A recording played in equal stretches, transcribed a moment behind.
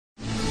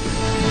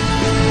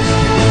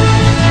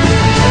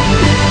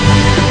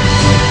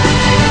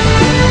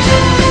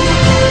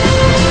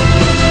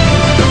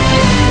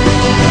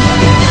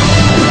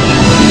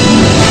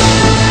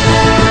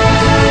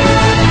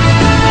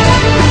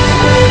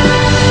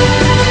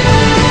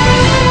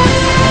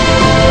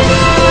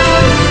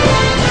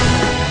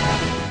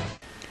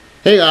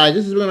Hey guys,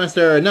 this is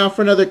Master. Now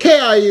for another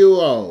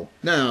KIUO.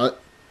 Now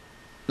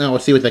we'll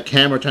see with the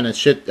camera trying to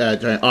trying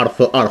to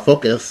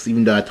autofocus,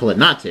 even though I told it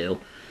not to.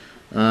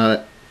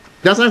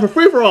 That's time for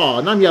free for all,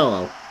 and I'm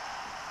yellow.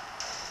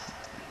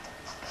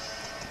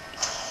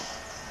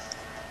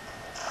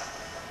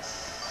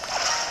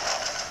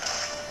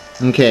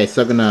 Okay,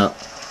 so I'm gonna.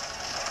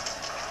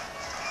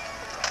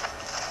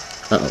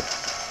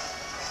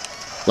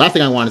 Last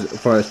thing I want is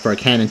for a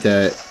cannon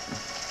to,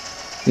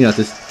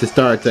 to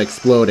start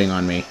exploding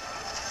on me.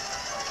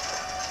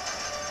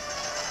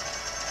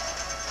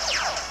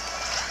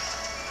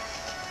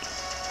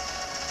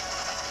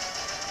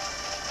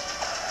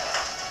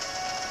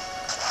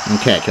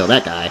 Okay, kill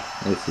that guy.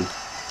 Let's see.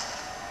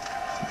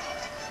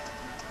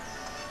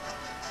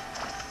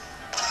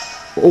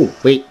 Oh,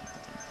 wait.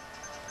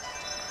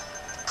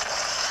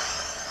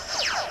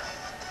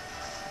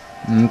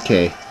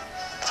 Okay.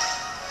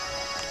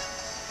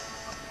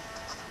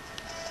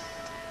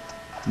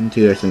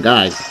 There's some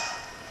guys.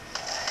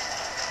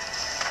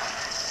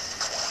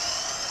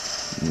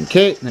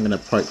 Okay, I'm gonna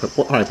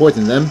probably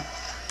poison them,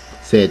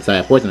 since I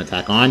have poison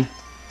attack on.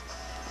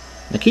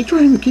 Now keep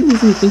moving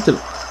things to.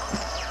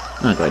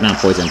 Oh, great, now I'm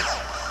poisoned.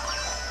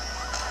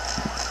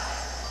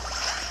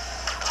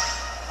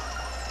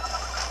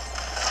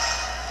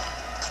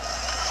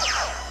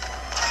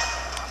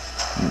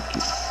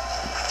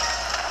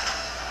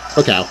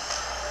 Okay,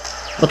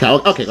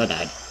 I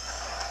died.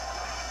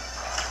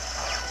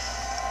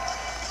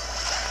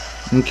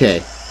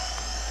 Okay.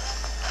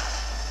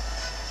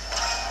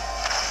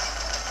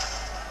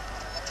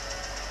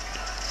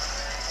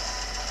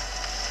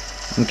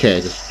 Okay,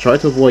 just try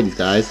to avoid these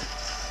guys.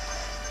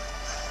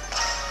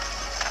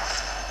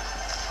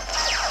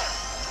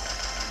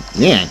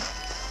 Man.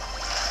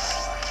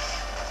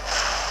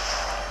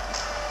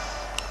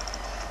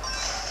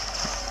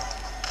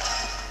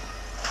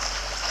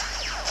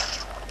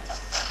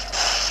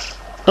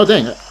 Oh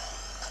dang it.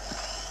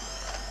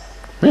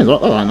 Man,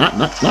 not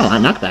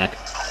knockback.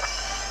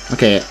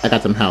 Okay, I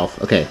got some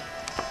health. Okay.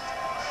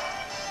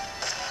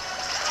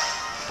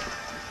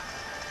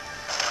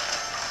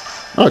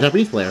 Oh,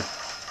 Japanese player.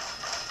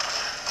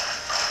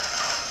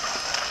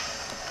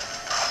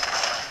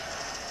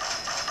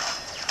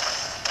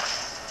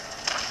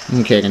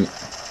 Okay, I can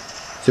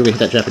see if we can hit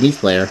that Japanese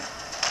player.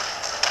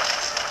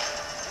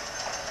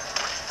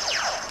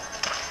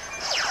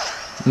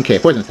 Okay,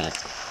 poison attack.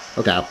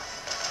 Okay.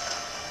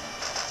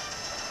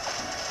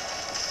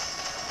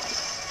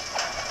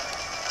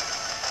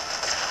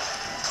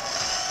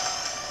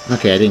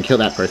 Okay, I didn't kill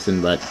that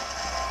person, but...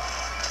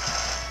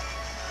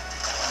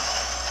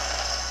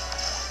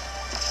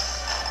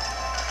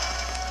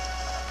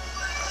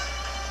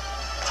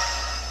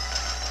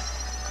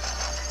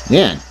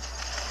 Man.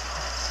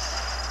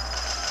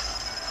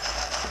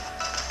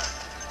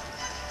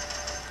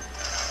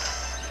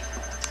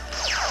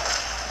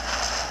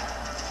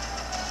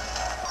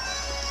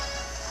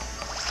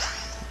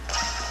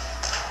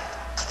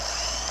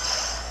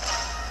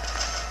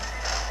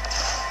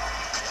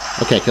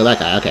 Okay, kill that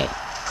guy, okay.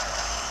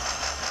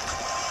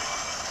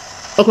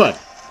 Oh, crap.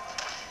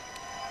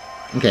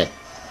 Okay.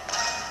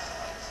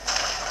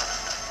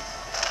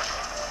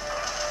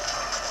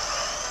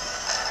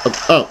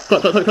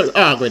 Quick.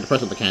 Ah, great, the press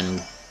with the cannon.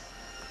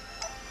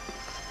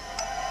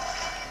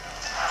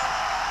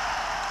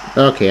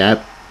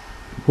 Okay,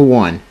 who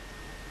won?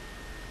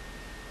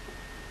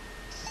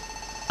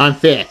 I'm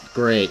fifth,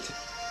 great.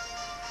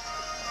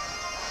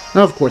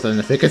 No, of course I'm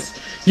in fifth, because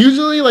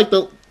usually,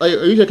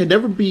 usually I can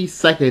never be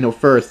second or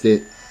first,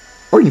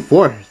 or even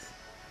fourth.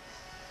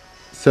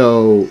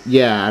 So,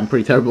 yeah, I'm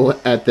pretty terrible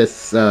at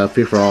this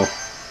free-for-all.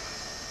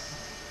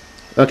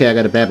 Okay, I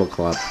got a Babel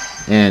Club.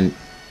 And,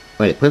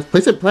 wait,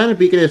 place a planet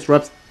beacon that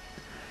disrupts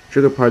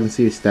trigger parts and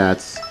see your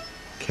stats.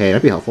 Okay,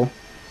 that'd be helpful.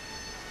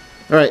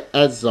 Alright,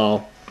 that's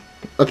all.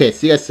 Okay,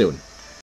 see you guys soon.